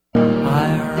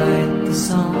write the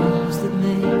songs that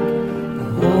make the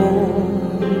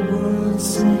whole world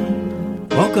sing.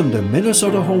 Welcome to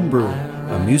Minnesota Homebrew,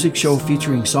 a music show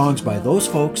featuring songs by those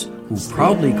folks who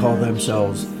proudly call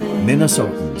themselves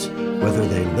Minnesotans, whether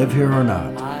they live here or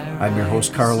not. I'm your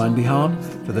host, Carl Unbehaun.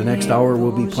 For the next hour,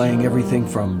 we'll be playing everything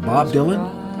from Bob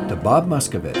Dylan to Bob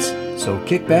Muskowitz. So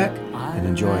kick back and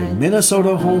enjoy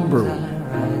Minnesota Homebrew.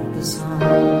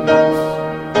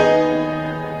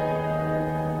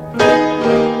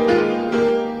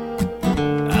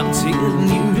 I'm telling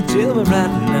you to tell me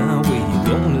right now where you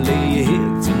gonna lay your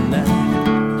head tonight.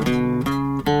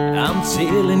 I'm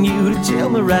telling you to tell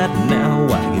me right now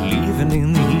why you're leaving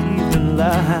in the evening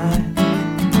light.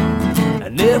 I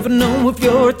never know if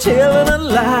you're telling a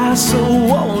lie, so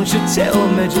won't you tell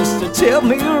me just to tell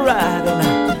me right.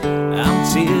 And I'm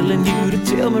telling you to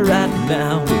tell me right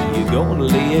now where you gonna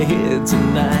lay your head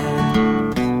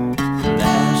tonight.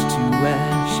 Ash to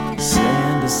ash,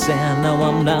 sand to sand. Now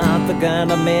I'm not the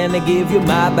kind of man to give you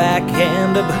my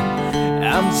backhand, but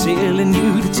I'm telling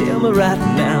you to tell me right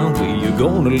now where you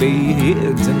gonna lay your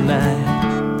head tonight.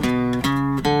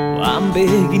 Well, I'm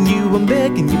begging you,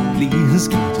 please,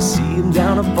 can't you see I'm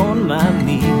down upon my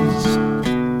knees?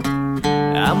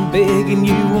 I'm begging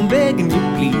you,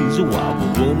 please, why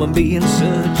would a woman be in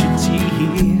such a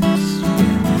tease?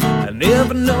 I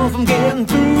never know if I'm getting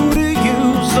through to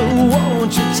you, so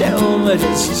won't you tell me,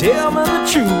 just tell me the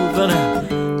truth.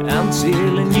 And I'm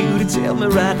telling you to tell me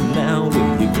right now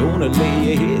where you gonna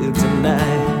lay your head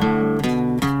tonight.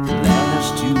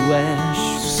 Ash to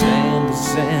ash, sand to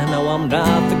sand. Now I'm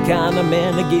not the kind of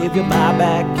man to give you my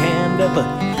backhand, but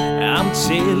I'm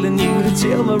telling you to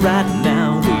tell me right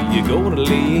now where you gonna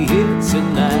lay your head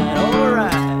tonight.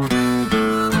 Alright.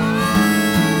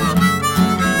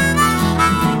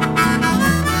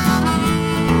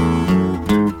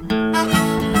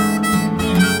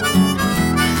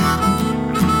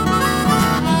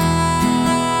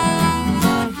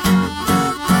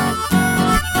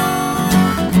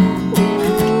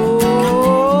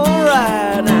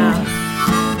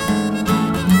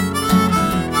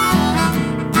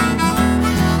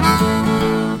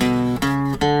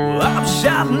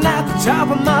 Shouting at the top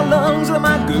of my lungs, oh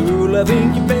my girl, I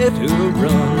think you better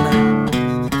run.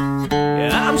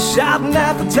 Yeah, I'm shouting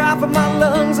at the top of my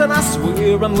lungs, and I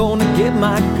swear I'm gonna get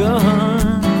my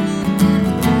gun.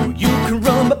 You can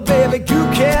run, but baby, you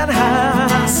can't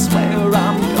hide. I swear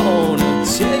I'm gonna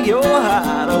tear your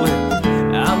heart away.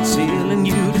 I'm telling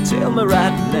you to tell me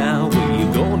right now where you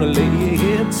gonna lay your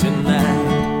head tonight.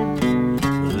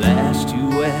 Ash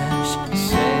to ash,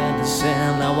 sand to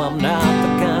sand. Now I'm not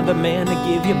the kind of man to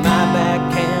give you my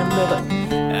backhand, but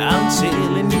I'm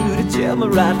telling you to tell me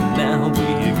right now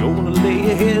where you gonna lay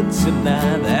your head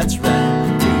tonight. That's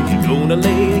right, where you gonna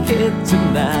lay your head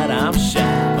tonight. I'm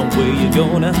shy on where you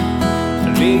gonna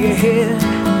lay your head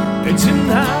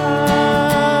tonight.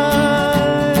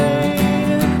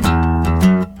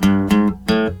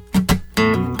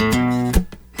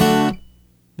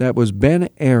 That was Ben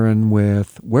Aaron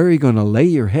with Where Are You Gonna Lay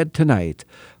Your Head Tonight?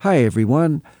 Hi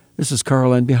everyone, this is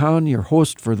Carl Unbehaun, your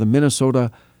host for the Minnesota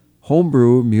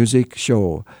Homebrew Music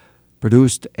Show,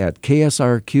 produced at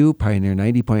KSRQ Pioneer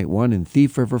 90.1 in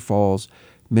Thief River Falls,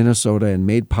 Minnesota, and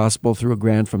made possible through a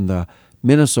grant from the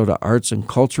Minnesota Arts and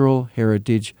Cultural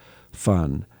Heritage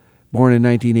Fund. Born in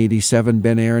 1987,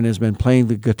 Ben Aaron has been playing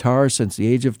the guitar since the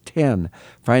age of 10.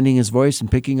 Finding his voice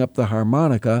and picking up the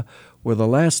harmonica were the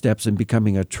last steps in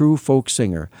becoming a true folk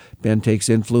singer. Ben takes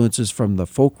influences from the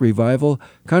folk revival,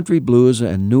 country blues,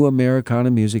 and new Americana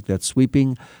music that's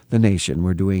sweeping the nation.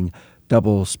 We're doing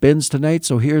double spins tonight,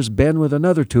 so here's Ben with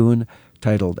another tune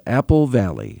titled Apple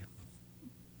Valley.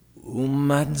 Oh,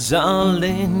 my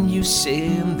darling, you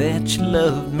said that you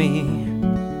loved me,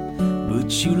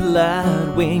 but you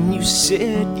lied when you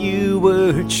said you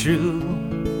were true.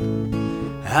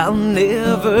 I'll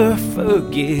never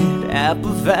forget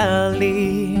Apple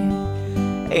Valley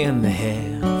and the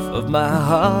half of my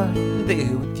heart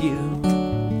there with you.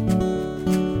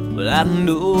 But I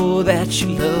know that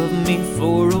you loved me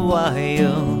for a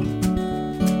while.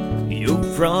 Your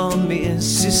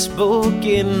promise is spoken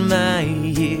in my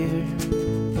ear.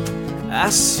 I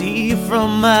see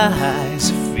from my eyes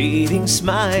a fading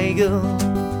smile,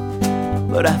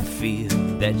 but I feel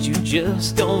that you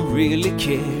just don't really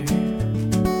care.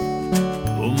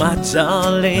 Oh, my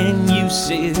darling, you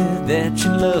said that you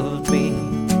loved me,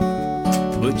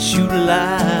 but you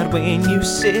lied when you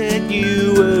said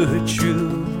you were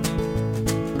true.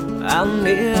 I'll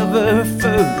never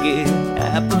forget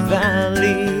Apple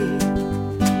Valley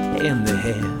and the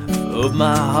half of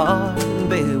my heart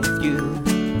there with you.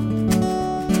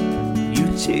 You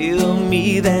tell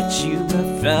me that you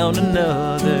have found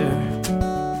another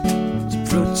to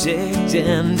protect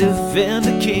and defend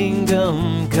the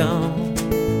kingdom come.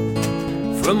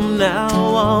 From now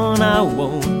on I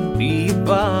won't be a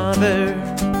bother.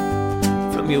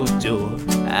 From your door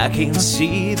I can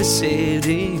see the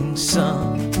setting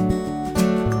sun.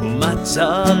 My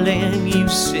darling, you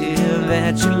said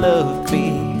that you loved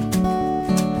me,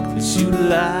 but you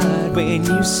lied when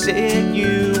you said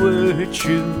you were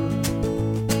true.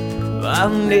 I'll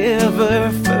never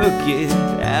forget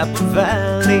Apple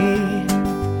Valley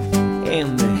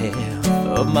and the half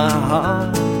of my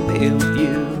heart with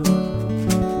you.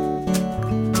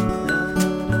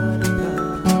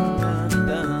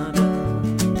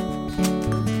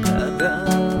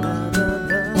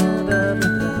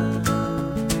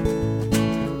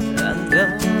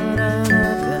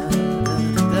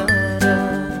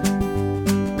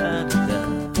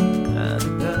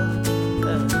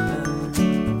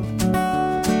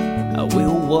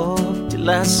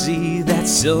 I see that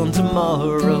sun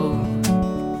tomorrow.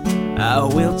 I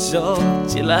will talk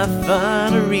till I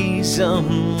find a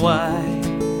reason why.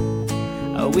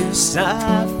 I will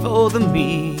sigh for the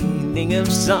meaning of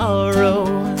sorrow.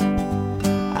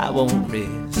 I won't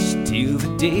rest till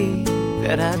the day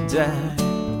that I die.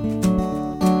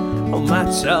 Oh my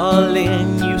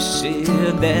darling, you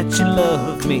said that you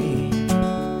loved me,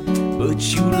 but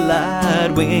you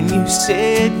lied when you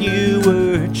said you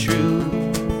were true.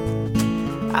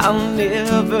 I'll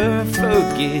never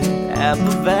forget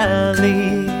Apple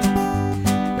Valley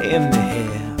and the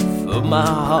half of my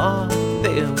heart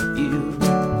there with you.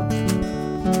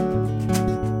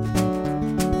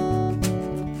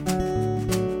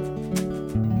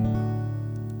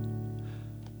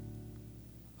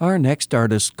 Our next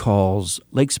artist calls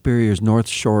Lake Superior's North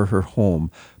Shore her home.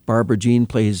 Barbara Jean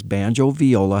plays banjo,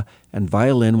 viola, and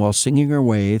violin while singing her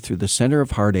way through the center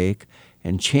of heartache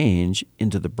and change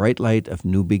into the bright light of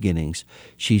new beginnings.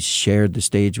 She's shared the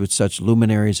stage with such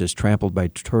luminaries as Trampled by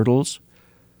Turtles.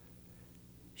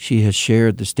 She has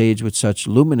shared the stage with such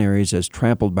luminaries as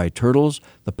Trampled by Turtles,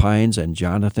 The Pines, and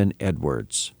Jonathan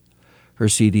Edwards. Her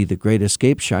CD, The Great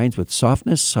Escape, shines with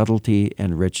softness, subtlety,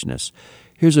 and richness.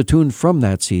 Here's a tune from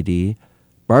that CD,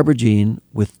 Barbara Jean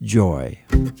with Joy.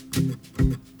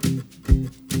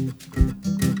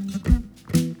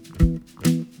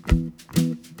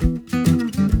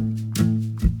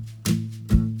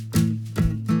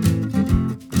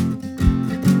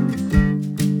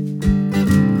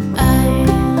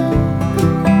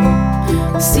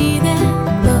 See that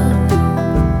love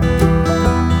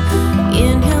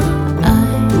in your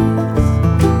eyes,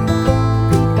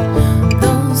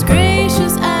 those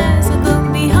gracious eyes that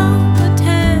look beyond the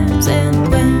times and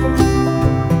when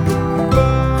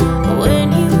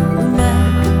you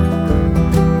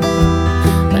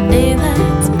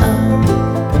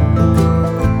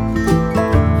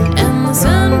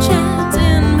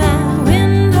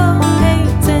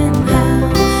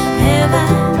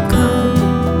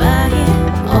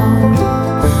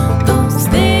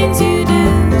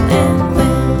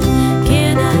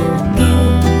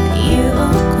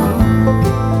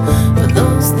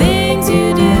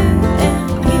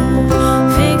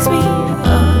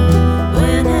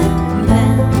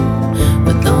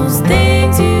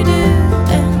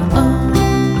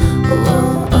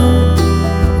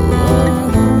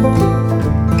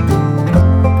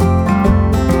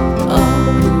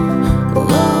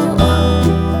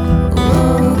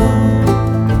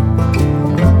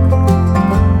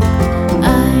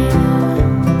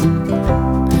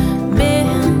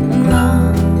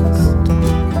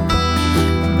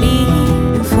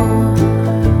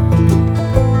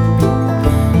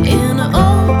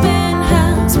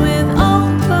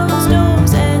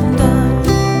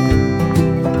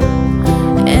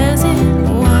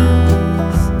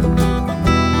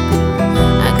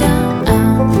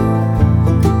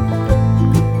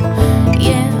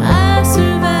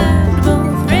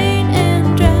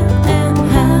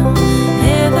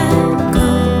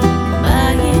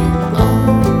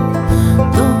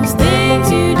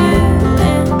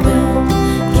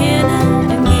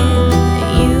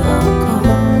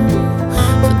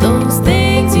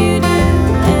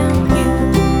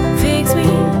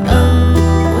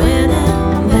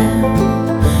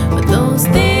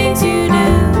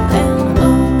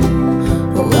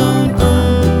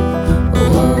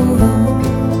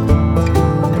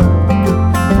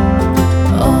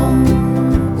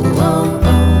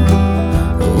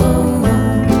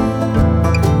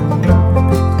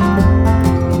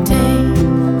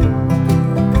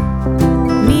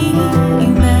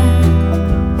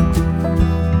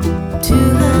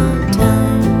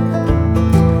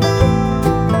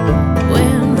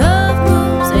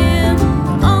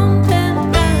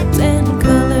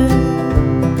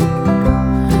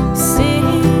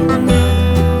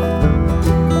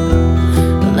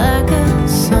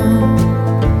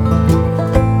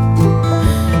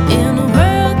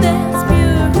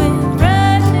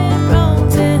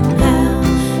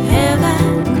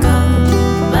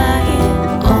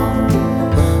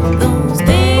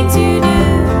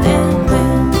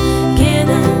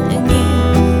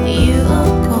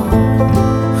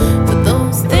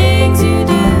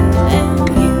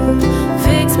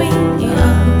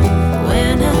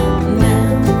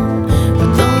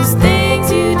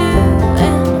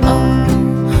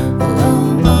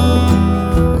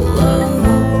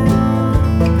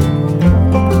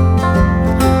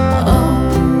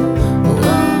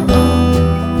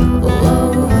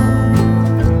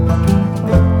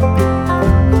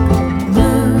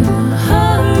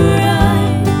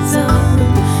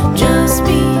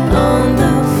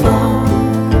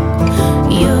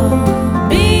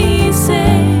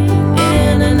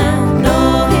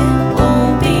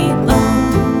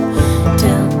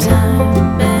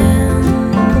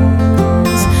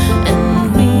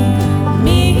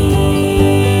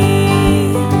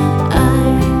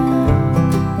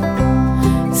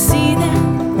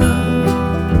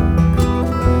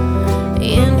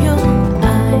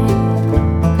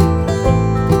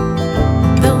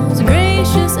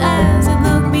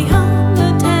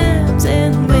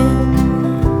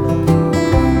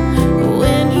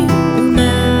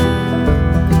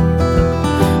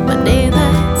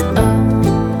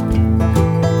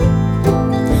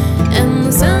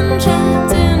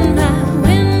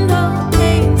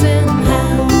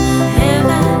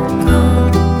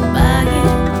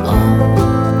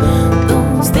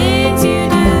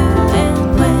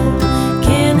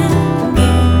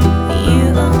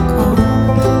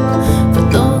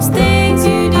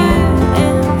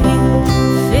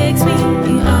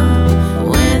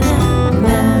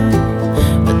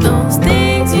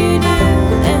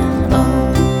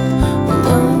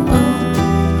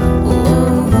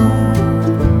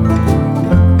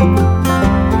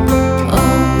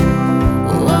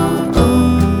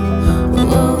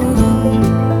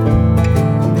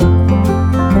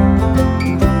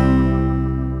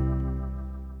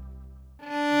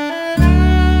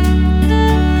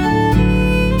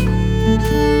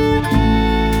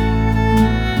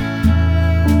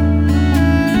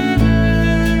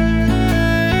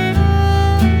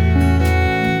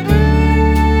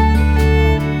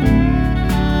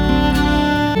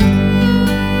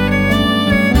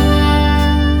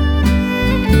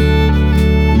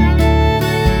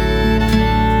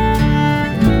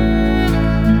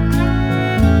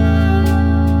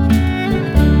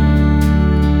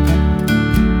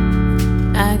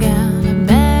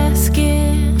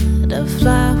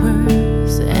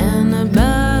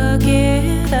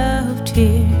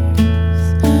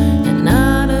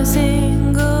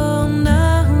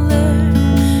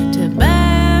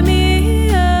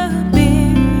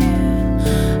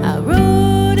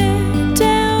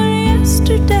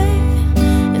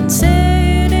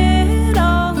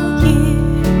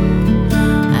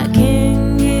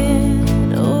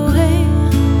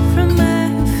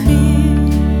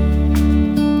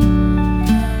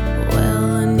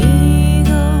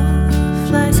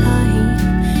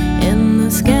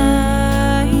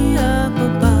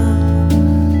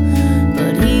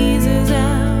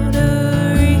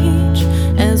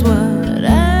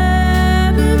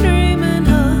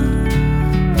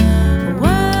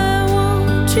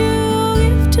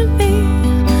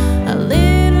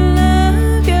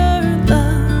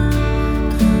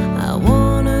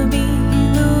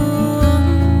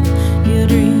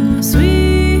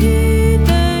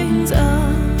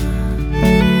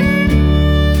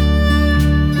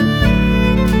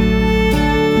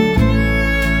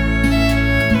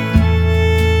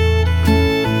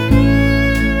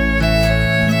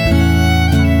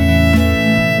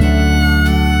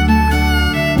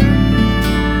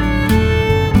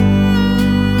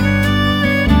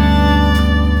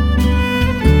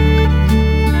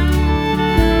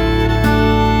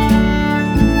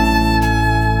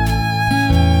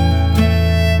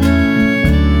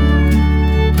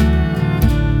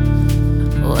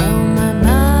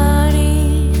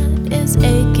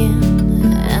aching,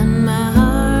 and my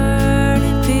heart,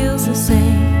 it feels the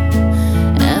same.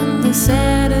 And the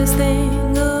saddest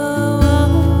thing of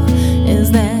all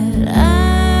is that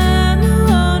I'm the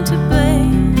one to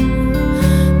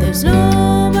blame. There's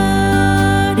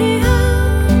nobody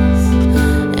else,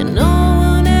 and no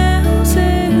one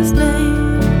else's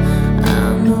name.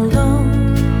 I'm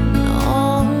alone,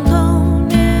 all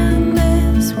alone in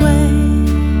this way.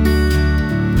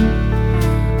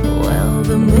 Well,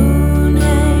 the moon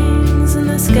hangs in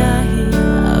the sky,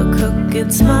 a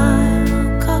crooked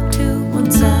smile cocked to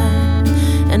one side.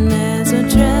 And as I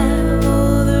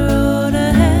travel the road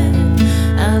ahead,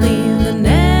 I leave the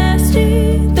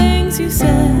nasty things you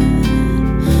said.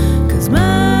 'Cause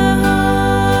my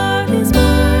heart is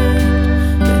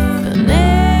marked with a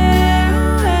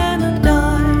narrow and a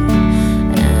dark,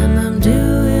 and I'm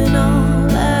doing all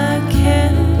I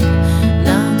can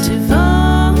not to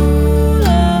fall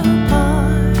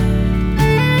apart.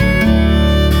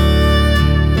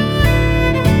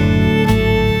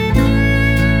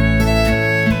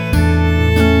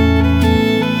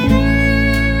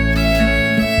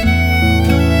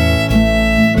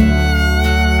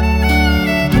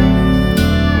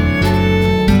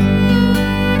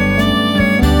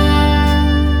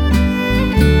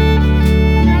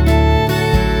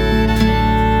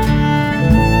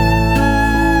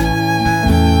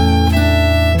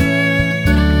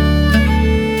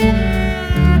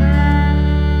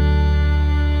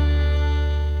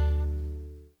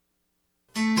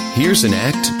 Here's an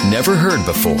act never heard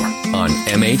before on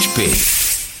MHB.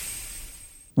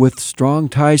 With strong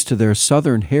ties to their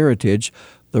southern heritage,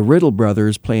 the Riddle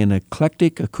Brothers play an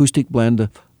eclectic acoustic blend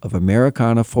of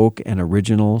Americana folk and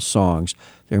original songs.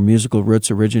 Their musical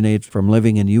roots originate from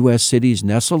living in U.S. cities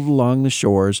nestled along the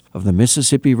shores of the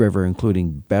Mississippi River,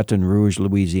 including Baton Rouge,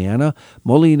 Louisiana,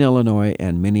 Moline, Illinois,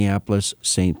 and Minneapolis,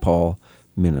 St. Paul,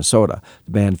 Minnesota.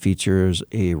 The band features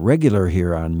a regular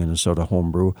here on Minnesota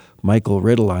Homebrew, Michael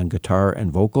Riddle on guitar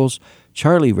and vocals,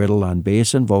 Charlie Riddle on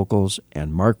bass and vocals,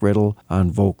 and Mark Riddle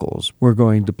on vocals. We're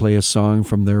going to play a song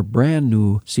from their brand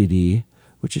new CD,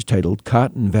 which is titled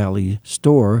Cotton Valley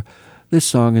Store. This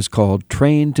song is called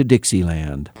Train to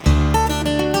Dixieland.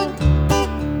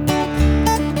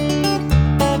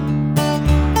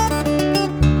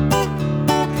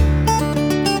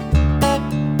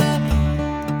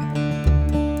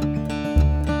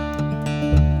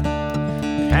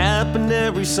 Happened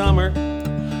every summer,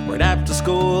 right after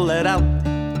school let out.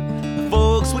 The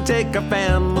folks would take our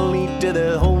family to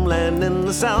their homeland in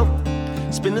the south.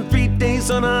 Spending 3 days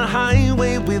on a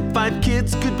highway with 5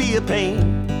 kids could be a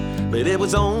pain, but it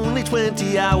was only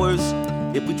 20 hours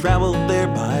if we traveled there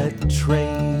by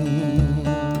train.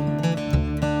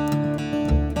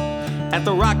 At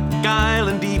the Rock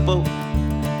Island Depot,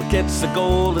 we catch the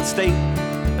Golden State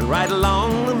and ride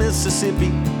along the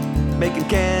Mississippi, making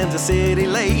Kansas City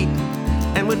late.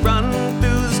 And we'd run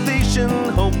through the station,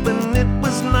 hoping it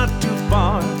was not too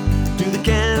far, to the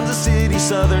Kansas City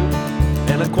Southern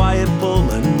and a quiet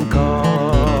Pullman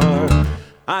car.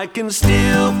 I can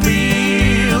still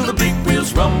feel the big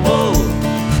wheels rumble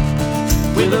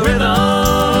with the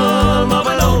rhythm of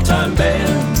an old-time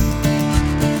band.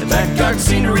 The backyard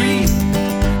scenery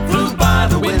flew by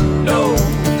the window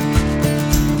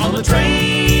on the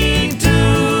train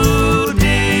to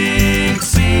Dixieland.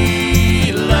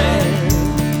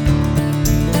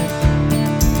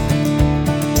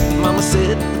 Mama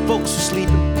said the folks were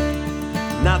sleeping,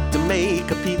 not to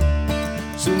make a peep.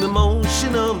 Soon the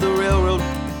motion of the railroad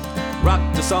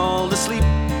rocked us all to sleep,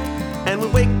 and we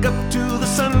wake up to the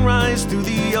sunrise through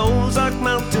the Ozark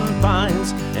mountain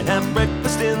pines, and have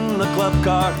breakfast in the club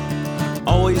car,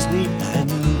 always neat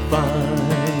and fine.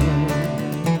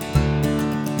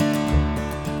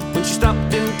 When she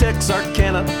stopped in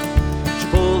Texarkana, she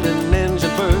pulled an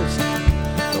engine first,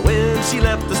 but when she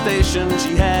left the station,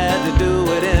 she had to do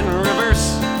it in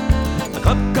reverse. The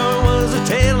club car was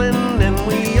a-tailing, and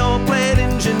we all played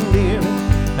engineer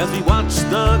as we watched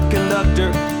the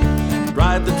conductor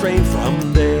drive the train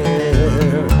from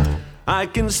there. I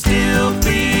can still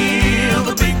feel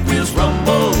the big wheels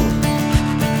rumble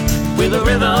with the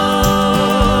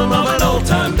rhythm of an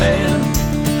old-time band.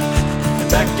 The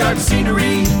backyard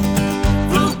scenery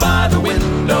flew by the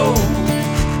window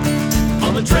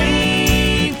on the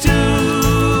train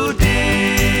to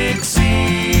Dixieland.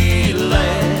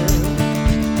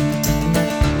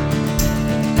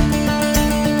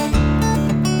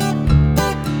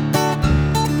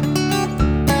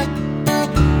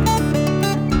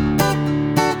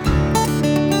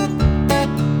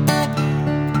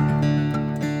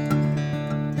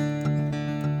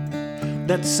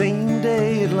 That same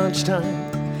day at lunchtime,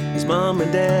 his mom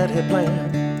and dad had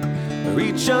planned.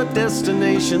 Reach our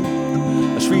destination,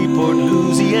 Shreveport,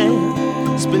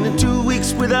 Louisiana. Spending 2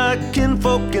 weeks with our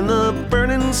kinfolk in the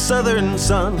burning southern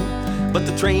sun. But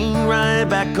the train ride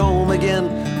back home again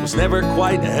was never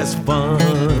quite as fun.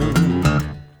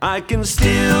 I can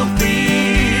still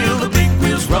feel the big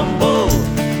wheels rumble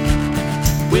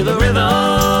with the rhythm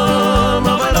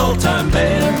of an old-time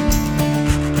band.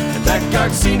 And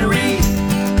backyard scenery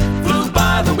flew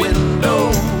by the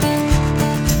window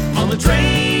on the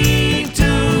train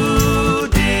to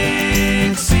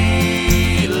Dixieland.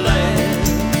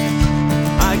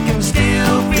 I can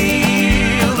still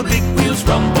feel the big wheels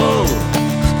rumble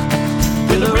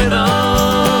with the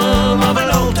rhythm of an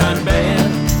old-time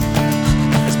band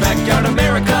as backyard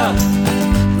America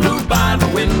flew by the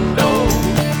window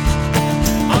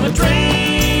on the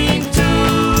train to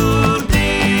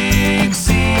Dixieland.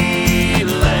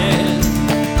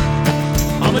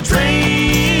 On the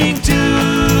train to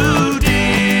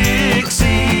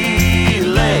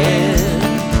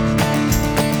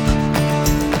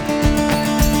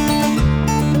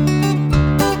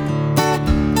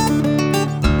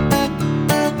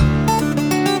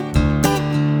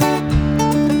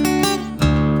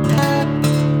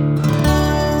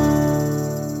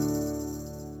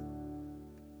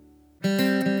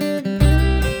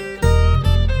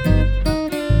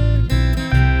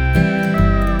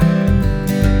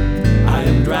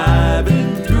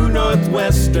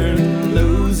northwestern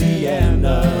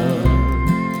Louisiana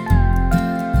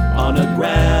on a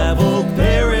gravel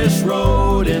parish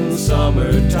road in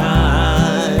summertime.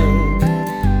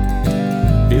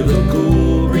 Feel the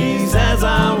cool breeze as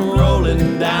I'm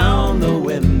rolling down the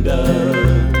window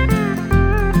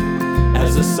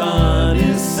as the sun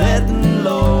is setting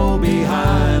low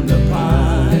behind the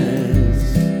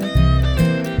pines.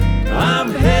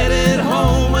 I'm headed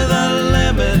home with a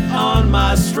limit on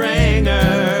my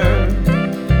stringer.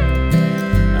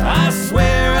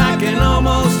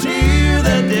 Almost hear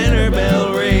the dinner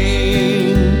bell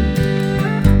ring.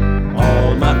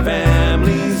 All my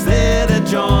family's there to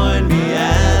join me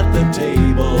at the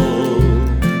table.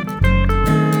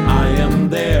 I am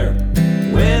there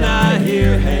when I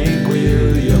hear Hank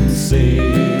Williams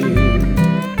sing.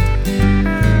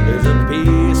 There's a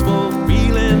peaceful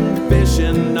feeling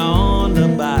fishing on the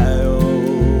bayou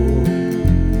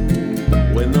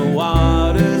when the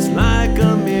water's like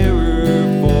a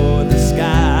mirror for the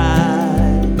sky.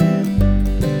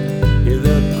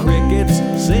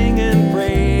 Singing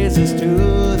praises to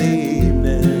the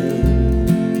evening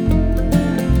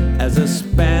as the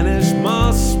Spanish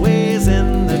moss sways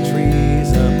in the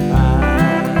trees of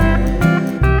pine.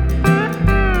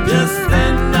 Just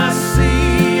then I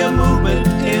see a movement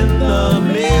in the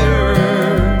mirror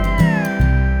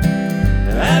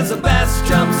as the bass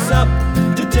jumps up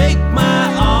to take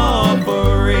my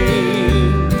offering.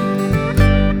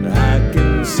 I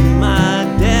can see my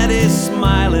daddy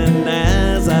smiling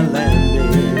as I land.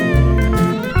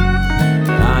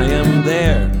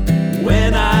 There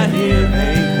when I hear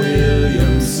Hank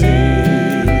Williams sing.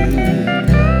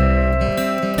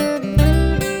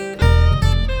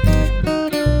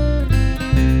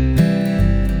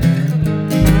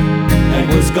 Hank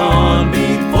was gone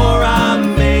before I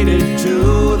made it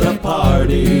to the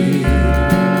party,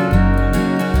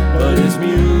 but his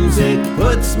music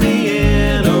puts me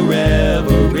in a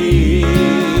reverie,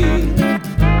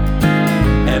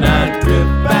 and I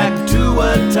drift back to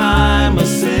a time of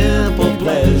simple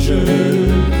pleasures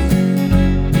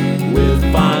with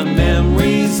fond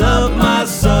memories of my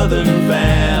southern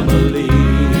family.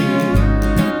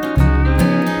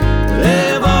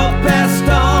 They've all passed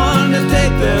on to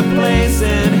take their place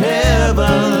in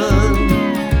heaven.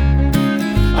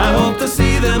 I hope to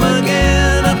see them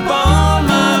again upon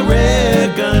my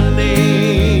reckoning.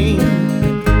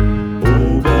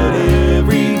 Oh, but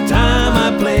every time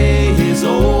I play his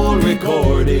old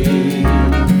recordings,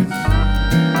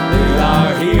 they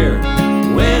are here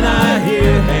when I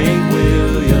hear Hank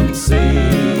Williams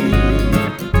sing.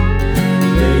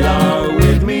 They are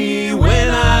with me when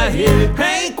I hear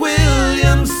Hank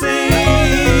Williams sing.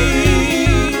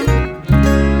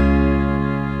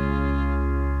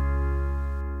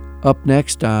 Up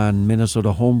next on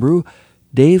Minnesota Homebrew,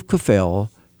 Dave Caffell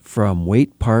from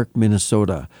Waite Park,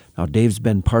 Minnesota. Now, Dave's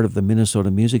been part of the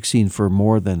Minnesota music scene for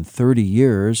more than 30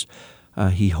 years.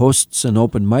 He hosts an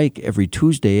open mic every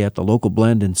Tuesday at the local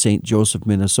Blend in St. Joseph,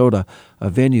 Minnesota,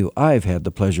 a venue I've had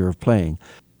the pleasure of playing.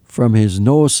 From his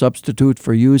No Substitute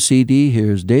for You CD,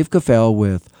 here's Dave Caffell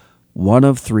with One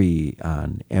of Three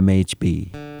on MHB.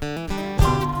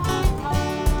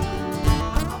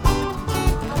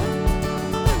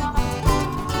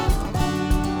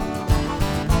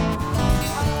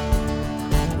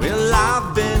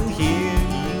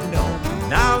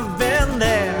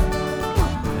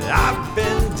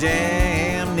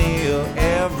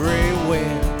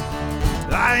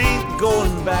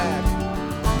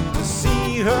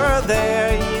 her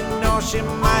there, you know she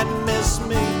might miss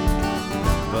me,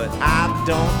 but I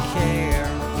don't care.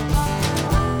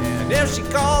 And if she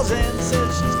calls and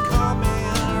says she's coming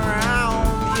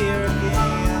around here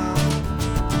again,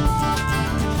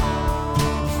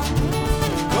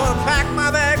 gonna pack my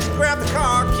bags, grab the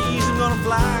car keys, and gonna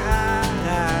fly.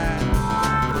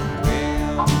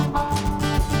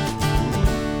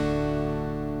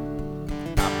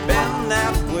 I've been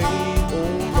that way, oh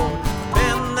Lord,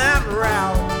 been that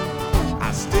route.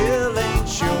 I still ain't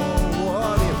sure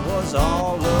what it was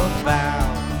all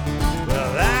about.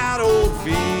 Well, that old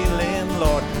feeling,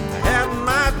 Lord, I had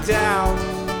my doubt,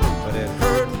 but it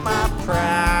hurt my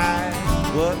pride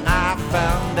what I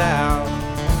found out.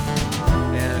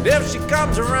 And if she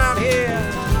comes around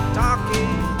here talking,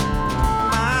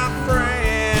 my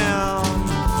friend,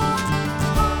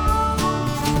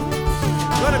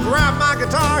 gonna grab my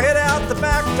guitar, head out the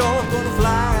back door, gonna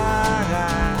fly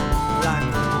like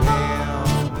the wind.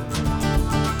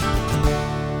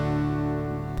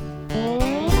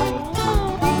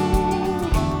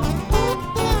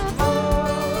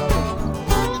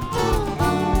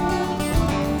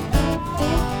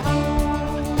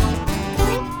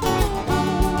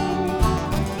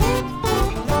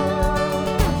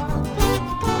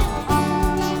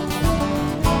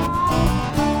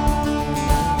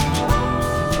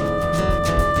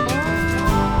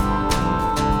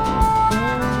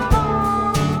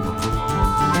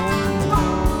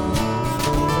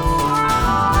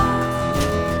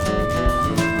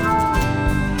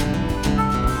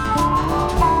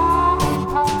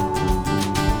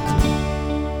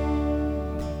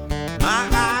 My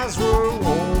eyes were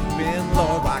open,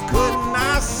 Lord, why couldn't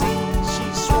I see? She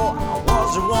swore I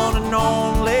was the one and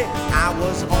only, I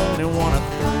was only one of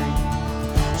three.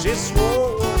 She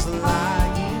swore it was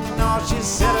lying, no, she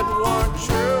said it weren't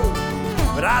true,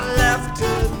 but I left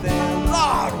her there,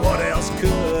 Lord, what else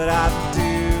could I do?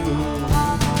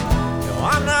 No,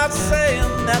 I'm not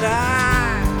saying that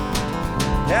I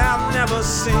have never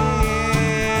seen,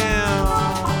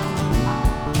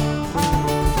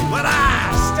 but I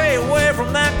stay away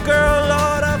from that girl,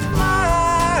 Lord, I fly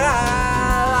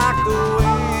like the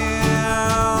wind.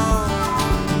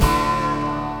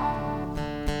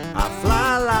 I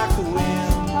fly like the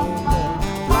wind,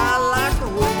 fly like the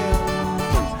wind,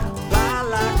 fly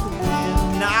like the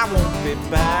wind. I won't be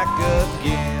back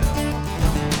again.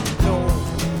 No,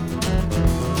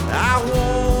 I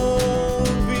won't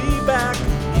be back again.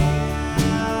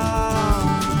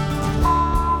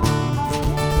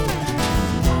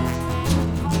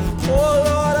 Oh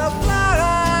Lord, I fly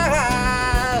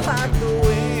like the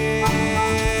wind.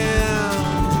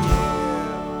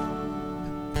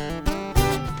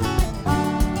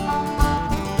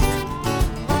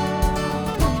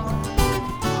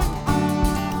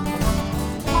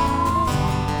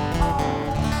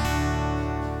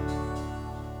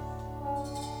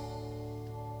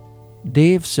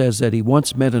 Dave says that he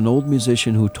once met an old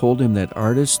musician who told him that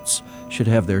artists should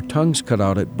have their tongues cut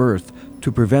out at birth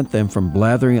to prevent them from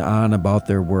blathering on about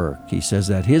their work. He says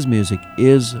that his music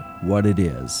is what it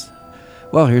is.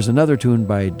 Well, here's another tune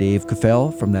by Dave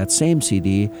Caffell from that same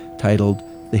CD titled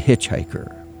The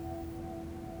Hitchhiker.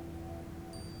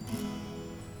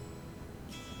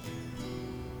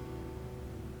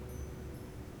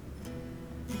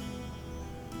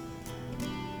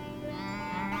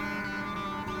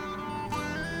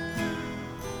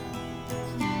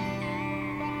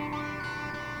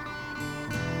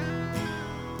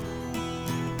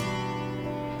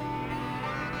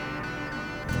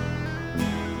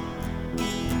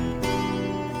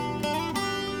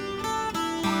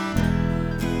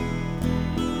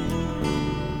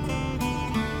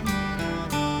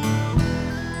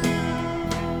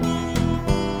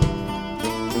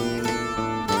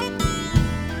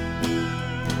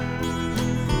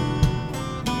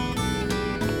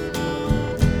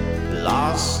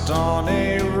 Lost on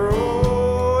a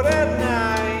road at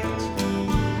night,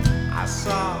 I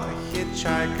saw a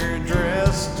hitchhiker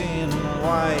dressed in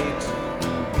white.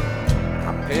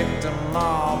 I picked him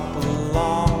up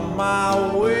along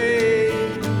my way,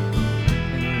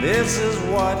 and this is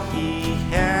what he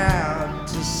had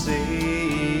to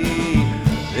say.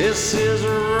 This is a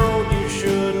road you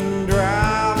shouldn't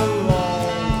drive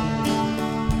alone.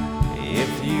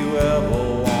 If you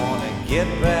ever want to get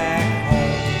back home,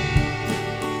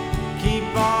 keep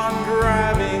on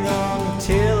driving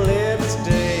until it's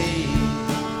day.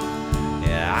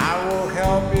 Yeah, I will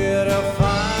help you to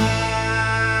find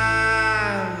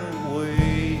the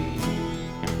way.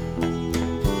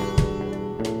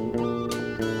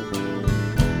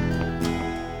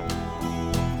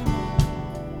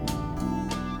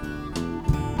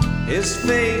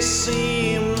 face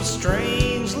seemed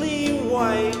strangely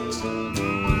white,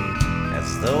 as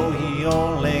though he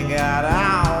only got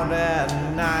out at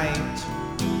night.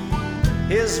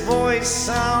 His voice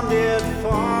sounded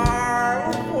far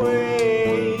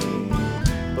away,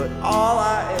 but all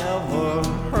I ever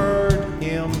heard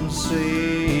him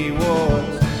say was,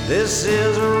 "This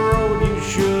is a road you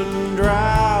shouldn't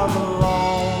drive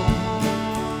alone.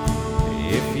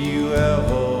 If you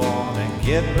ever want to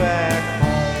get back home,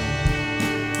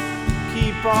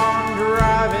 keep on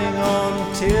driving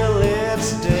until it's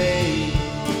day,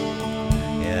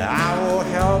 and I will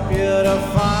help you to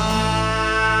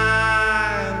find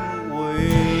the way."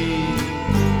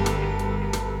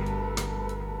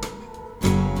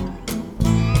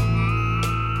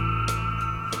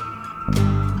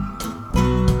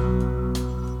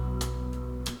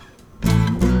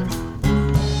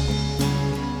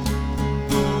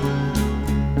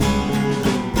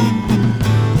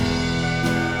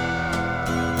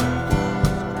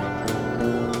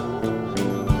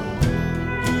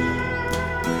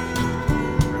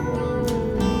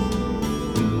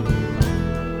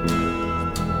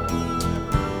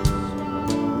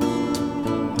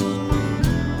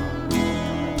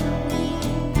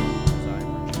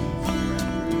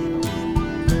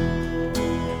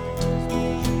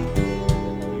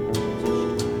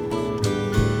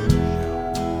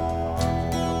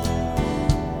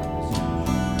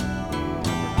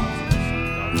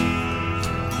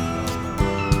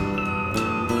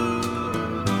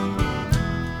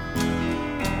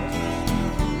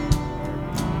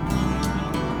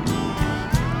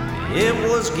 It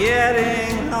was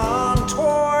getting on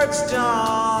towards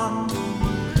dawn.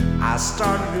 I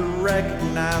started to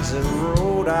recognize the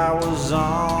road I was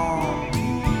on.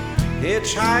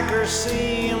 Hitchhiker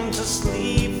seemed to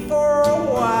sleep for a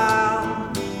while,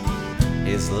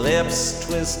 his lips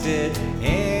twisted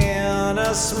in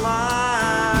a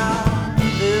smile.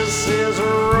 "This is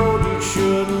a road you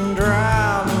shouldn't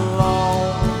drive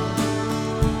alone.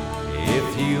 If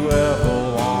you ever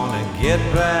want to get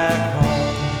back home,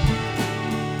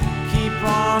 keep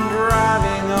on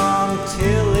driving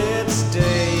until it's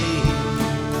day,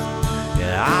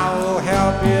 and I will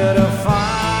help you to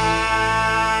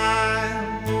find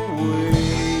the way."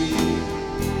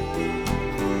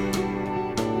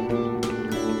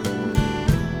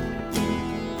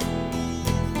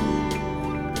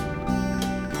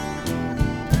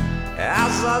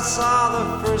 As I saw the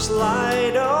first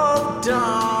light of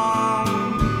dawn,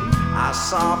 I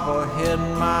saw up ahead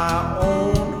my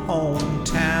own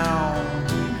hometown.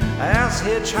 I asked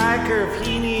Hitchhiker if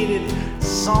he needed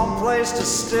someplace to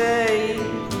stay.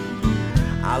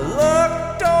 I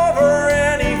looked over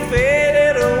and he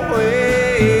faded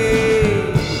away.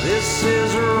 "This is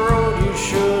a road you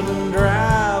shouldn't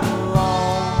drive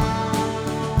alone.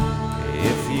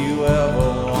 If you ever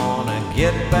want to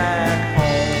get back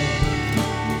home,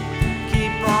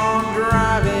 keep on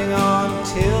driving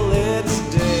until it's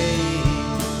day,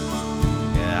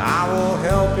 and I will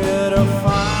help you to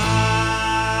find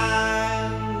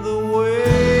the way.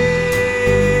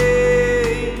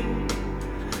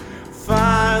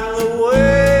 Find the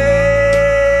way.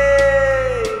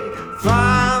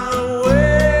 Find the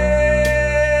way.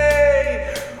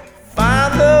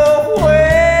 Find the way.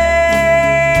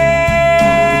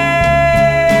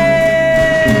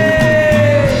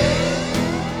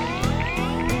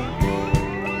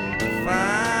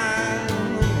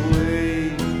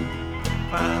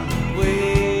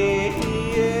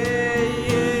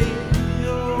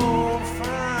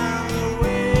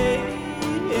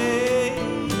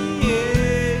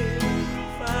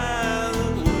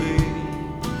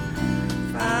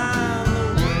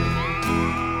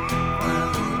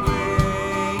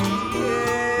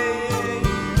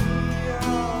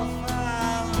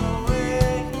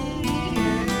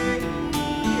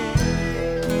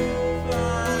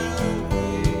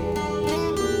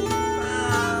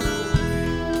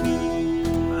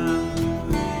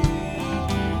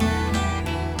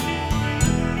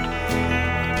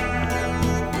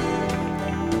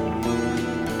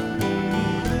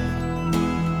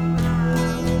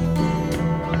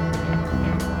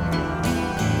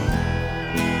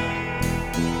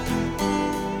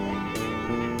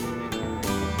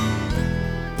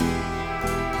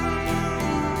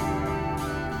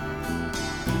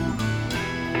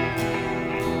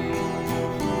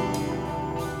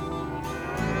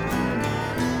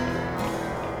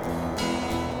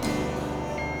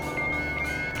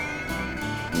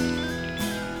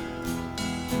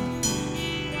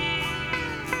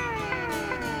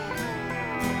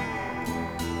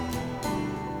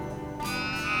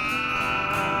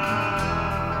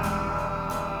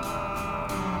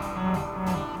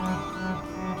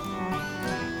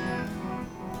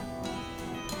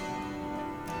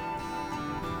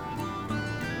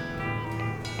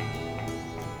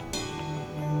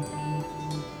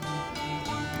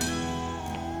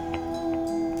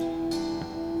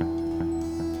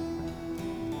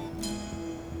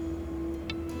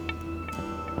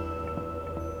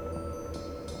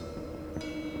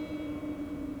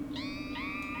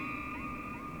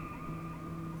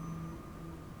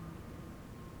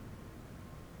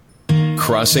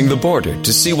 crossing the border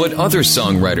to see what other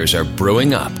songwriters are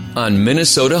brewing up on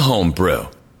Minnesota HomeBrew.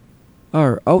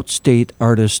 Our outstate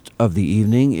artist of the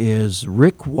evening is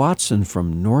Rick Watson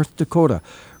from North Dakota.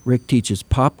 Rick teaches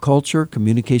pop culture,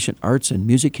 communication arts, and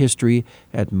music history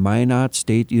at Minot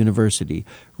State University.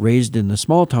 Raised in the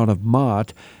small town of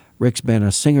Mott, Rick's been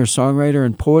a singer-songwriter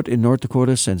and poet in North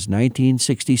Dakota since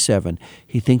 1967.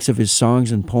 He thinks of his songs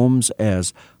and poems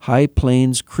as High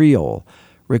Plains Creole.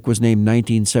 Rick was named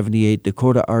 1978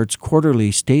 Dakota Arts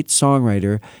Quarterly State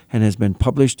Songwriter and has been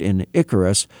published in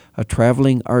Icarus, a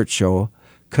traveling art show,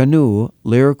 Canoe,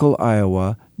 Lyrical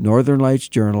Iowa, Northern Lights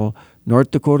Journal,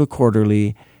 North Dakota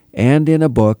Quarterly, and in a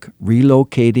book,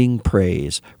 Relocating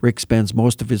Praise. Rick spends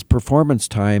most of his performance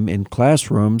time in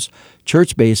classrooms,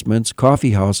 church basements,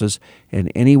 coffee houses, and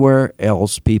anywhere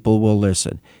else people will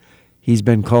listen. He's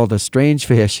been called a strange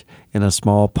fish in a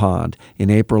small pond. In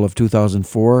April of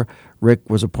 2004, Rick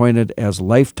was appointed as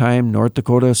Lifetime North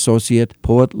Dakota Associate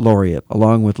Poet Laureate,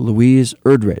 along with Louise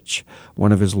Erdrich,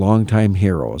 one of his longtime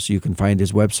heroes. You can find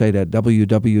his website at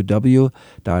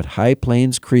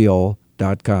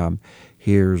www.highplainscreole.com.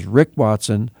 Here's Rick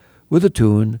Watson with a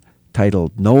tune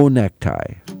titled No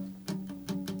Necktie.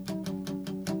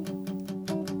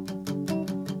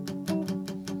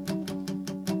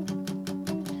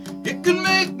 You can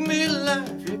make me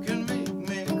laugh, you can make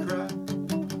me cry.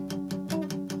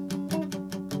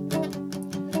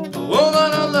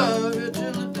 Woman, I love you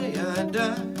till the day I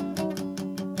die.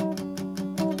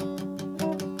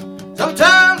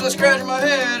 Sometimes I scratch my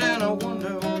head and I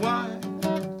wonder why,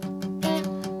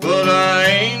 but I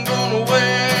ain't gonna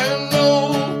wear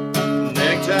no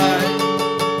necktie.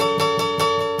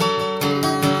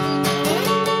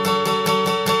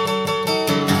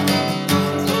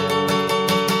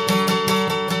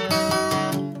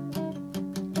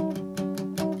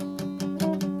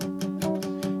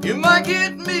 You might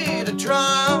get me to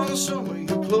try on some of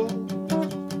your clothes,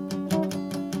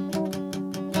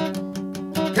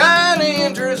 kinda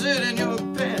interested in your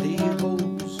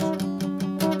pantyhose.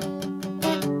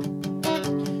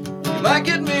 You might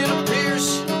get me to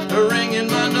pierce a ring in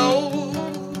my nose,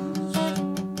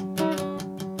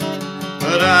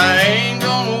 but I ain't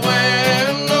gonna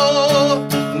wear no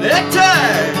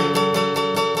necktie.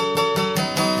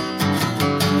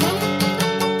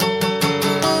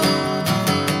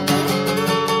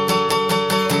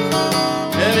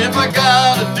 And if I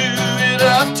gotta do it,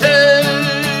 I'll tell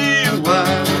you why.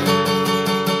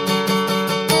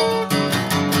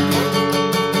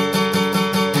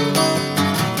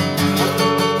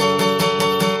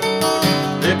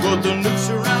 They put the noose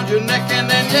around your neck and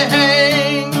then you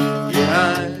hang your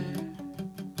high.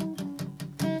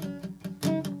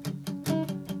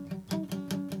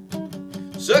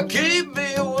 So keep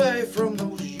me away from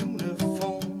those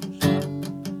uniforms.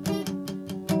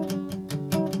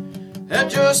 That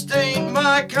just ain't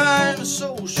my kind of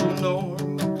social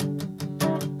norm.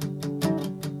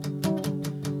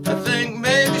 I think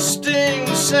maybe Sting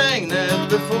sang that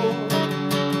before,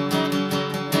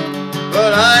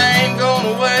 but I ain't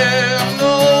gonna wear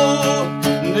no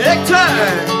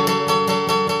necktie.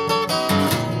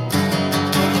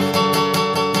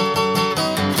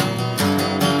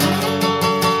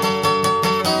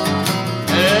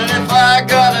 And if I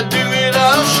gotta do it,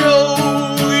 I'll show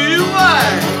you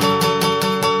why.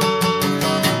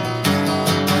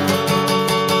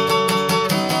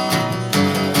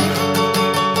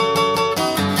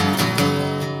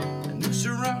 A noose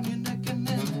around your neck and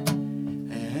then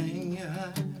hang you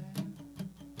high.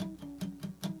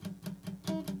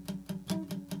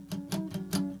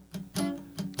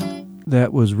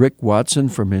 That was Rick Watson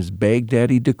from his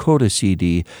Baghdaddy Dakota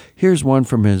CD. Here's one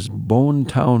from his Bone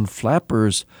Town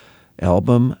Flappers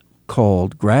album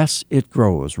called Grass It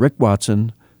Grows. Rick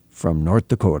Watson from North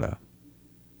Dakota.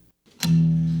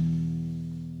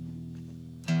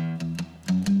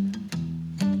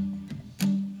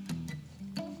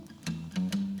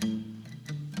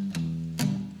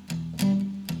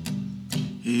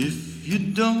 If you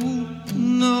don't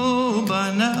know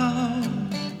by now,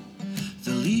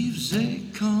 the leaves they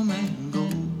come and go,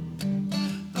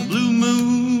 a blue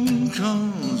moon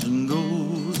comes and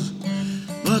goes,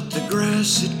 but the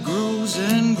grass it grows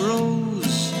and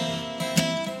grows,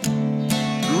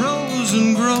 grows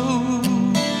and grows.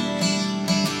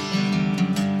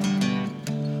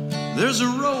 There's a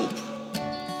rope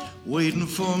waiting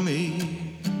for me.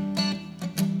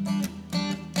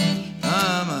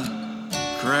 I'm a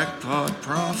crackpot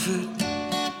prophet,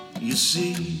 you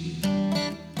see,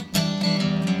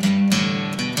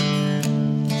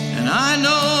 and I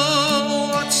know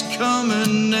what's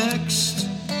coming next.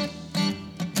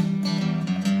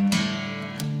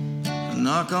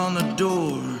 knock on the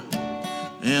door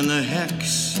and the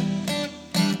hex.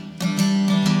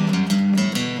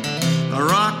 I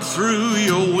rock through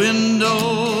your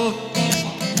window,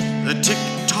 a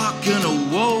tick-tock and a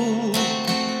woe,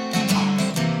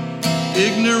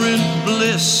 ignorant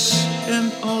bliss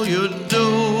and all your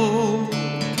dough.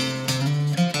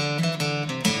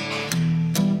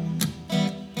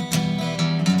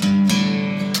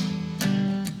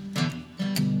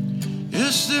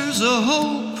 Yes, there's a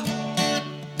hope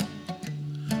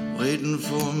waiting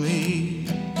for me.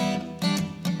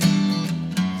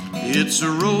 It's a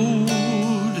road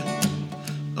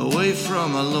away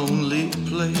from a lonely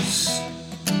place,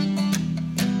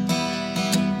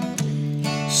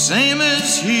 same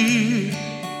as here,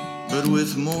 but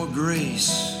with more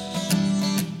grace.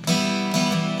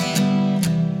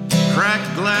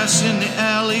 Cracked glass in the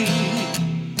alley,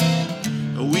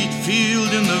 a wheat field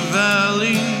in the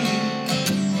valley,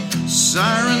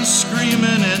 sirens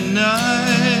screaming at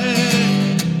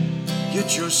night.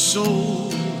 Get your soul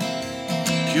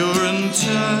pure and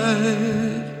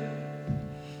tight.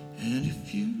 And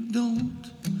if you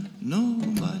don't know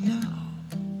by now,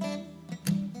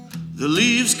 the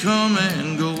leaves come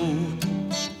and go,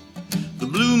 the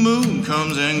blue moon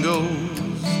comes and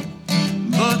goes,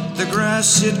 but the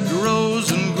grass, it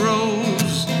grows and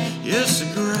grows. Yes,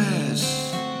 the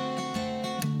grass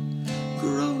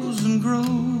grows and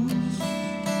grows.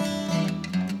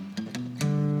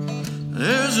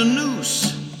 There's a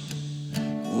noose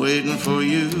waiting for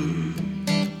you,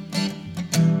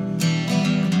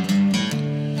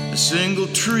 a single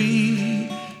tree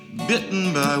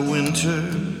bitten by winter.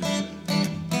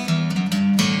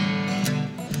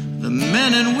 The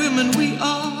men and women we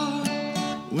are,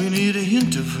 we need a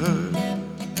hint of her.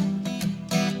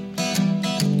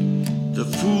 The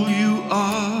fool you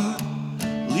are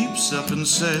leaps up and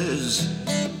says,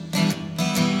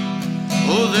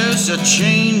 oh, there's a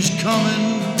change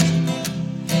coming,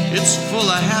 it's full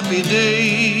of happy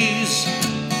days.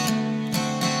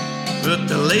 But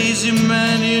the lazy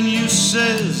man in you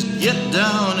says, get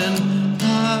down and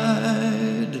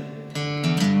hide.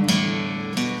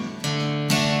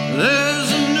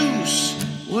 There's a noose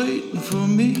waiting for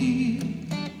me.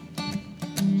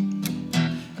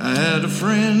 I had a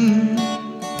friend,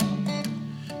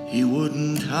 he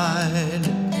wouldn't hide.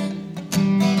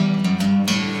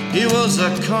 He was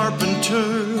a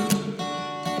carpenter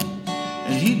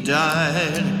and he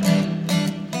died.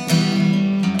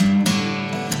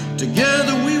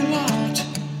 Together we walked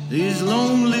these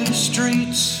lonely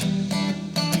streets,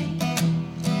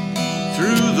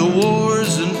 through the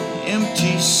wars and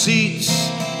empty seats.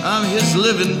 I'm his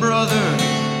living brother,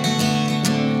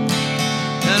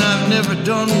 and I've never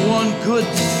done one good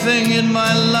thing in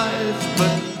my life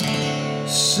but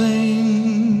sing.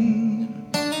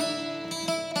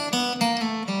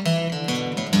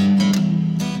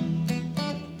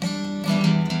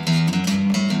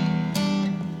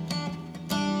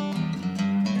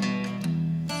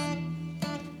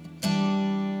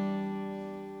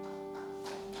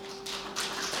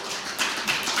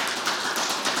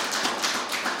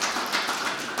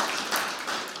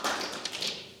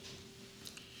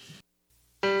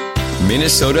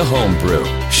 Minnesota Homebrew,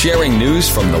 sharing news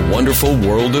from the wonderful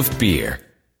world of beer.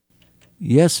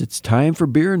 Yes, it's time for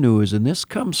beer news, and this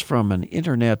comes from an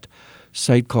internet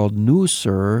site called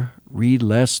Newser, Read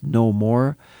Less, Know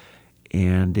More,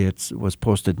 and it was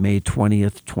posted May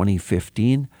 20th,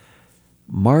 2015.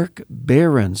 Mark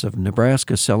Behrens of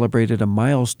Nebraska celebrated a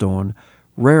milestone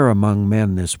rare among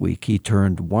men this week. He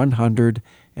turned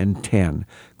 110,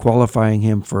 qualifying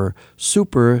him for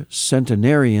super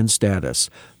centenarian status.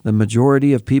 The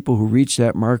majority of people who reach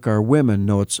that mark are women,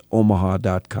 notes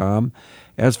Omaha.com.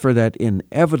 As for that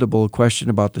inevitable question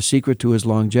about the secret to his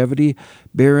longevity,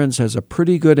 Behrens has a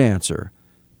pretty good answer.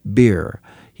 Beer.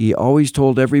 He always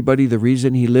told everybody the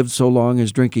reason he lived so long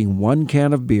is drinking one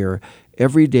can of beer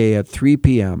every day at 3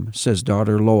 p.m., says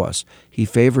daughter Lois. He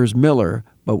favors Miller,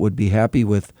 but would be happy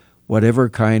with whatever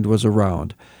kind was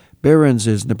around. Behrens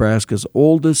is Nebraska's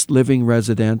oldest living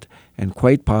resident and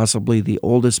quite possibly the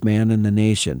oldest man in the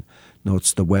nation,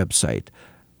 notes the website.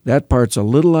 That part's a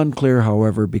little unclear,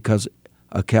 however, because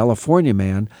a California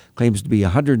man claims to be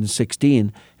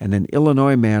 116 and an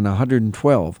Illinois man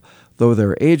 112, though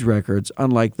their age records,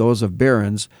 unlike those of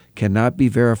Behrens, cannot be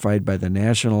verified by the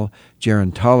National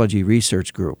Gerontology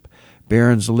Research Group.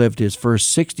 Behrens lived his first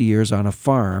 60 years on a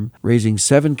farm, raising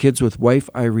 7 kids with wife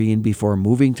Irene before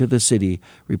moving to the city,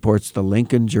 reports the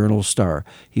Lincoln Journal-Star.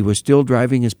 He was still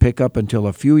driving his pickup until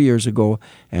a few years ago,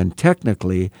 and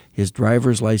technically his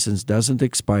driver's license doesn't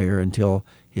expire until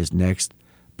his next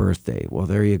birthday. Well,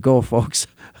 there you go, folks.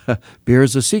 Beer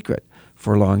is a secret.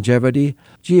 for longevity.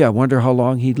 Gee, I wonder how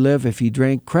long he'd live if he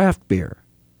drank craft beer.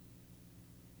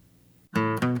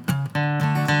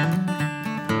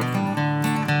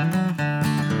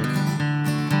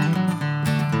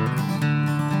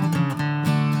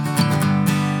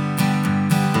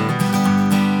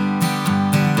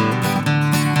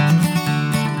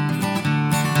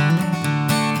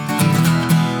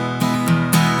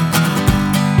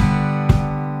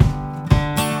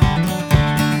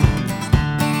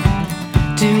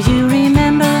 Do you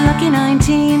remember Lucky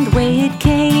 19, the way it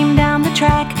came down the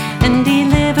track and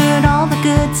delivered all the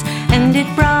goods, and it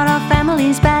brought our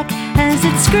families back as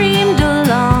it screamed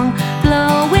along,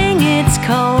 blowing its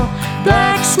coal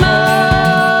black smoke?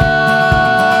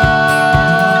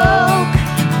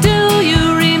 Do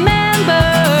you remember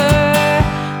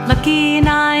Lucky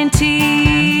 19?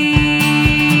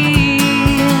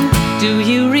 Do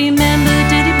you remember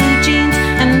Dirty Blue Jeans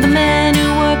and the men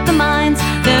who worked the mines?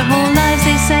 Their whole lives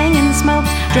they sang and smoked,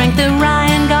 drank the rye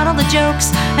and got all the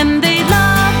jokes, and they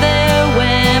loved their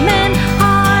women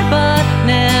hard but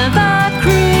never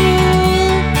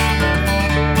cruel.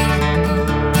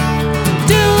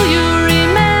 Do you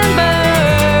remember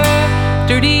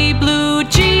Dirty Blue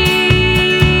Jeans?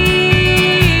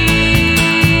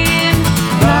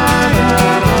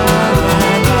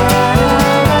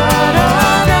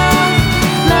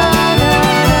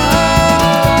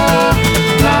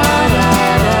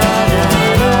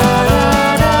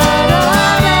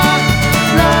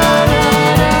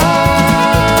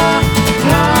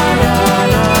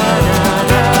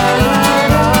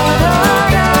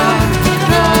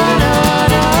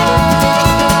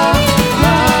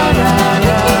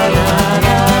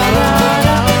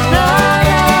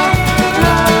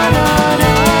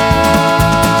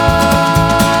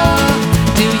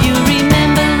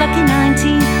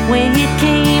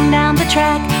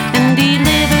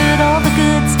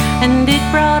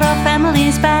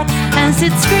 As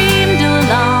it screamed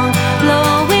along,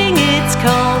 blowing its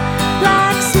coal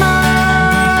black smoke.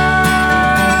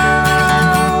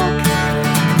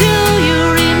 Do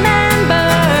you remember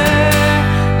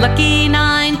Lucky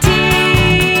 19?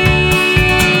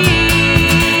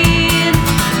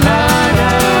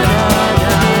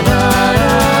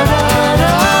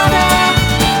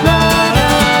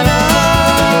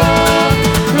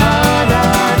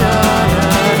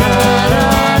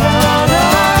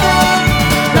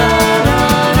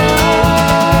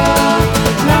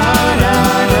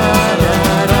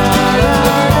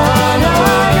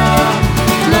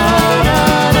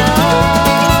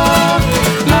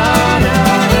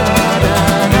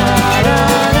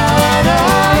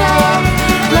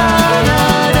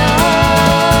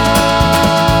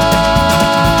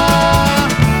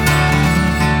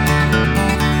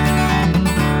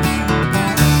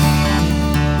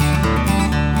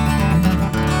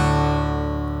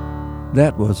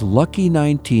 That was Lucky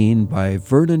 19 by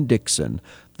Vernon Dixon,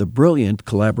 the brilliant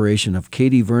collaboration of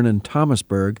Katie Vernon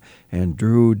Thomasberg and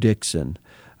Drew Dixon.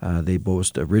 They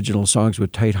boast original songs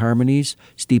with tight harmonies,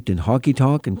 steeped in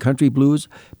honky-tonk and country blues,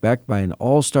 backed by an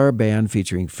all-star band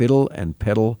featuring fiddle and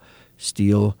pedal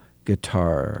steel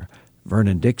guitar.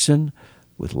 Vernon Dixon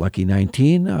with Lucky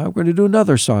 19. We're going to do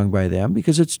another song by them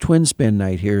because it's Twin Spin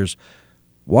Night. Here's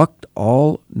Walked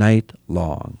All Night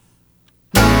Long.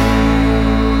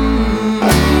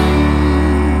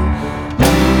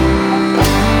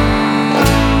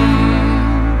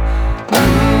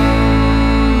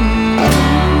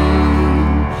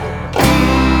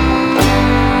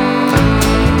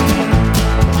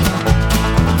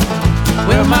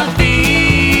 Well, my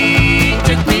feet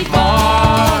took me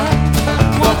far,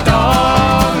 walked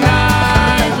all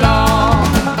night long,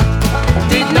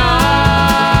 did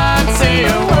not say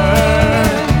a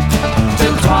word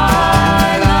till twilight.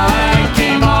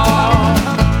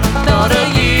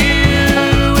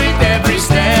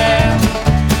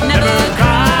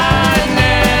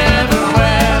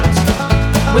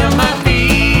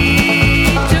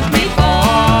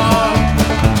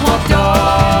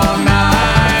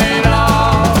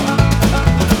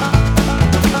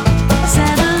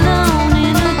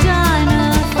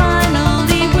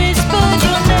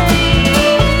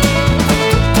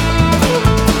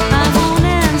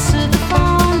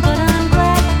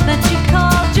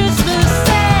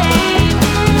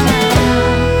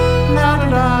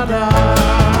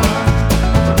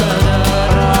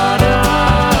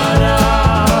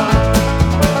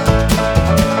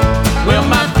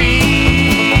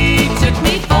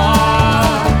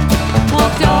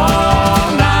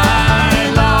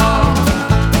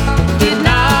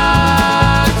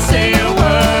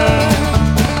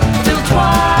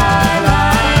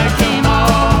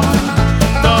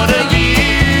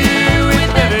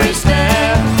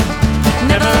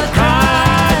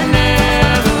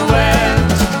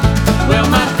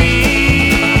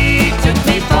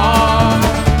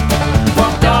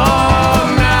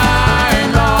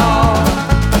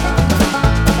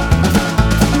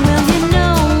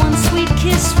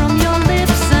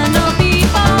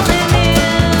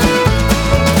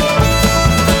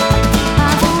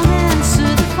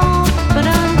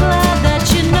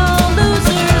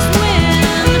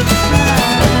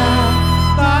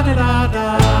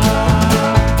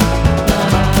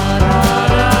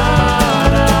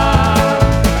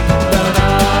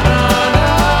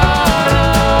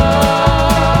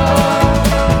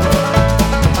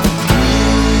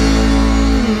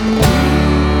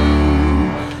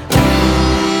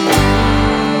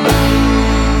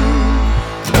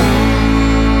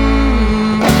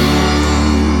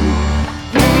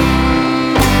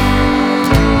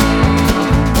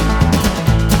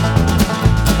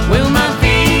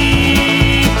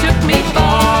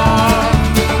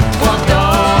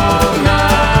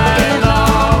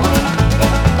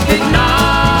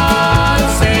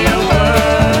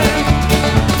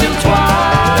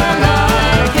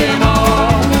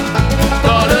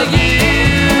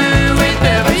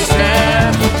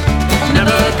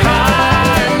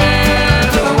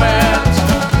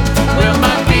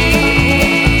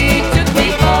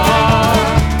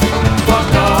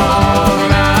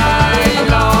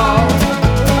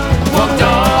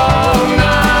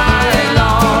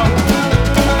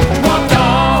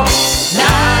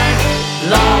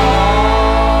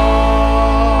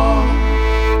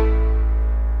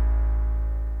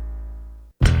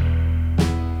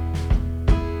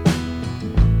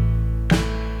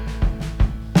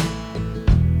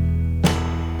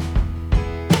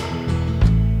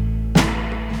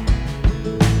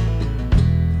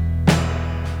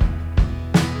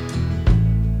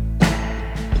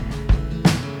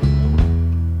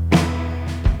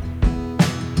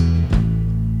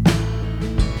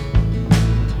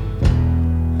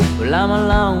 I'm a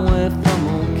long way from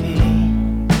okay.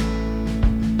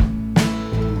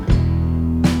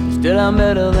 Still I'm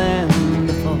better than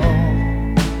before.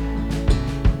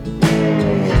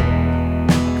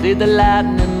 Cleared the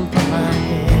lightning from my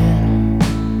head,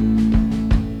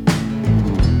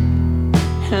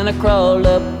 and I crawled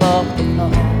up off the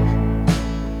floor.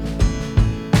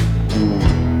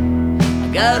 I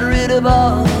got rid of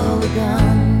all the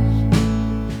guns,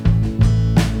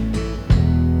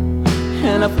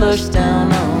 and I flushed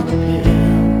down all the pills.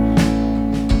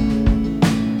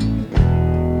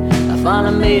 I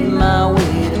finally made my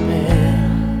way to bed.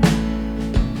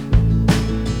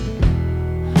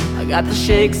 I got the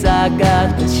shakes, I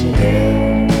got the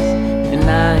chills, and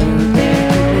I ain't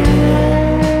thinking clear.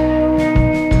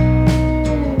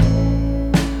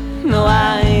 No,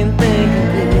 I ain't thinking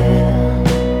clear.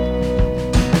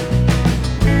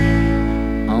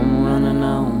 I'm running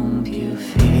on pure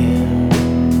fear.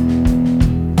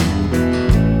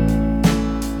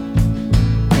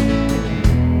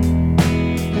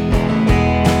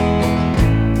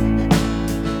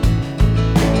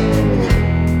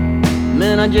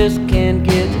 Man, I just can't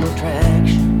get no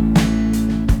traction,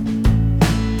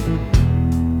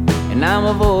 and I'm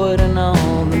avoiding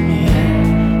all the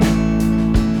men,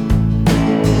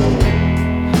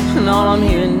 and all I'm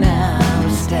hearing now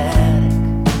is static.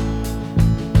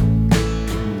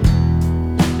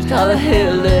 Just how the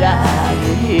hell did I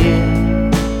get here?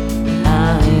 I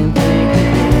ain't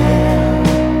thinking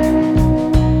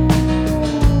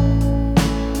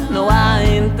clear. No, I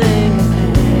ain't thinking clear.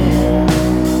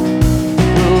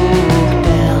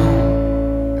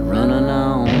 Running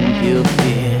on pure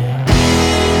fear.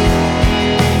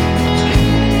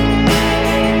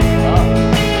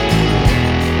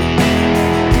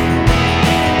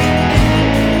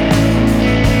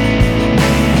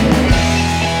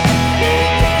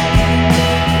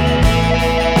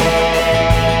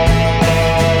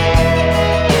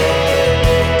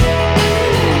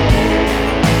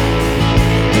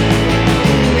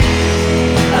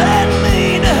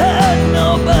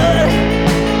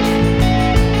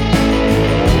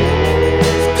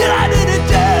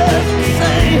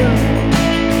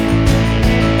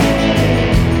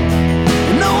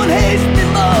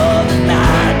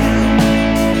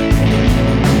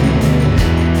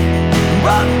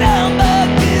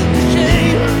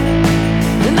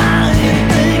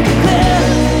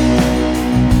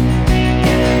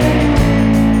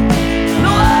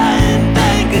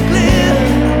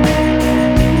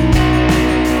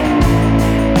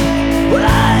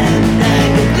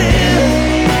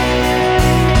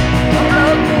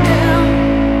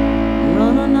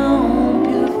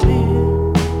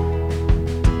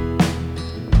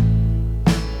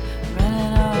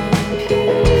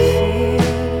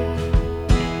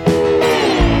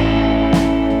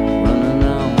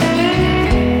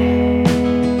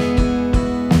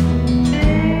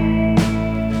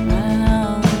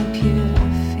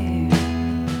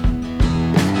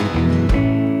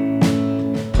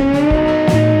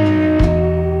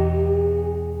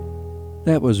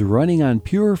 That was Running on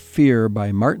Pure Fear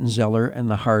by Martin Zeller and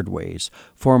the Hardways.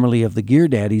 Formerly of the Gear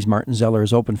Daddies, Martin Zeller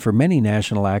has opened for many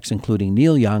national acts, including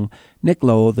Neil Young, Nick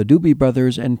Lowe, the Doobie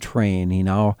Brothers, and Train. He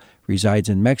now resides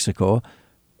in Mexico,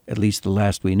 at least the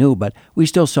last we knew, but we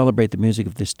still celebrate the music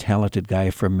of this talented guy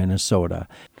from Minnesota.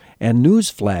 And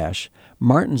newsflash,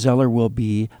 Martin Zeller will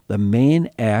be the main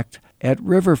act at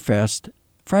Riverfest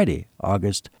Friday,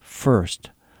 August 1st.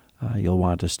 You'll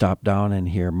want to stop down and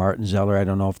hear Martin Zeller. I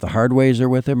don't know if the Hardways are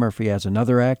with him or if he has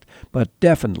another act, but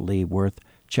definitely worth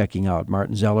checking out.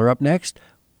 Martin Zeller up next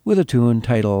with a tune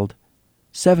titled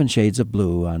 7 Shades of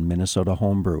Blue on Minnesota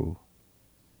Homebrew.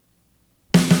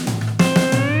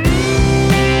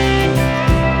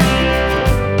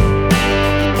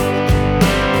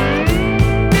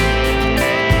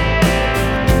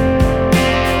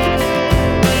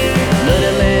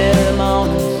 Bloody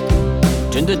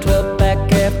mornings turn to 12 back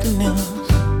afternoons.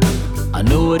 I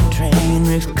know a train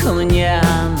wreck's coming, yeah,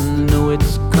 I know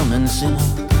it's coming soon.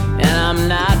 And I'm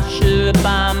not sure if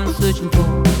I'm searching for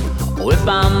or if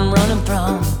I'm running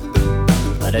from,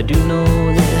 but I do know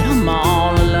that I'm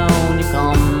all alone. You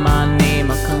call my name,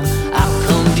 I'll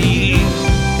come to you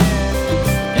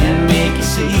and make you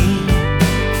see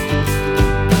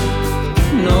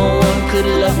no one could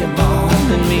love you more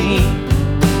than me.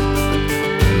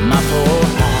 My poor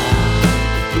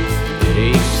heart, it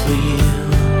aches for you.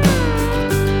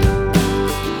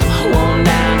 Worn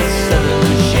down to 7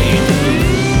 shades of blue.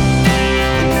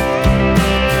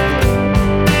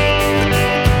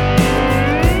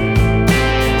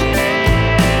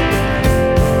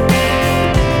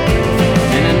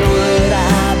 And I know that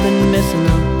I've been messing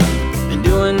up, been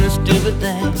doing this to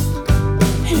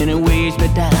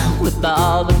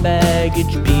all the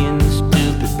baggage being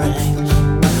stupid brings.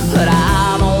 But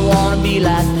I don't wanna be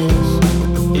like this,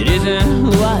 it isn't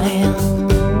who I am.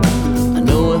 I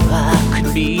know if I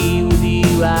could be with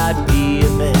you, I'd be a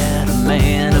better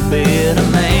man, a better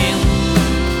man.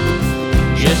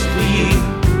 Just for you.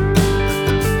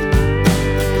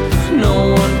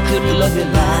 No one could love you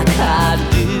like I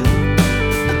do.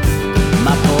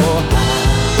 My poor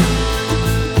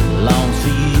heart longs for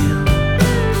you.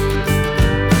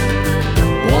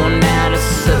 1 out of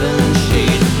 7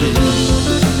 shades of blue.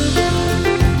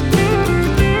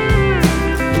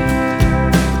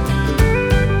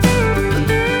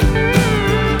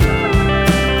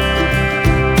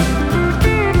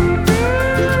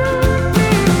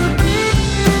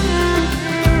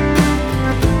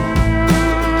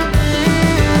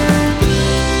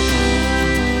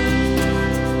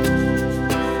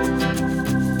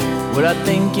 Well, I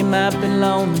think you might be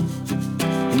lonely,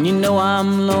 and you know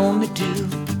I'm lonely too.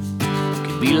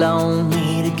 Could be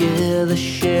lonely together,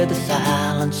 share the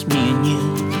silence, me and you.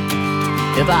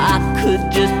 If I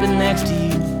could just be next to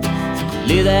you,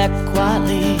 lay there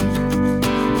quietly,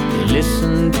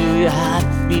 listen to your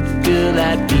heartbeat, girl,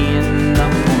 that'd be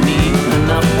enough for me,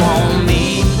 enough for me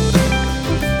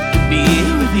to be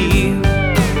with you.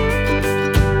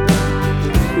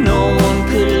 No one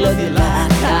could love you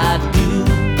like I do.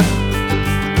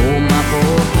 Oh, my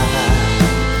poor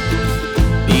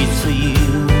heart beats for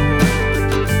you.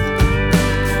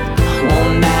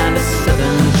 1 down to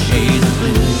 7 shades of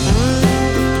blue.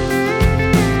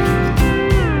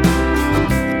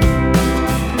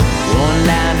 1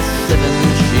 down to 7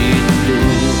 shades of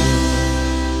blue.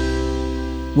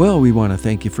 Well, we want to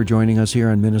thank you for joining us here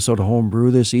on Minnesota Homebrew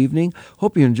this evening.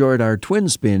 Hope you enjoyed our Twin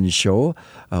Spins show.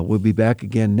 We'll be back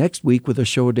again next week with a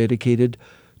show dedicated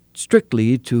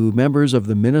strictly to members of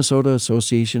the Minnesota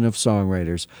Association of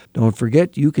Songwriters. Don't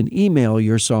forget, you can email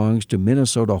your songs to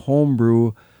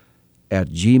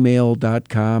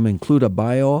minnesotahomebrew@gmail.com. Include a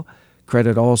bio,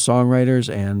 credit all songwriters,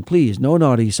 and please, no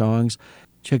naughty songs.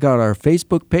 Check out our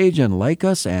Facebook page and like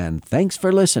us, and thanks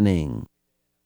for listening.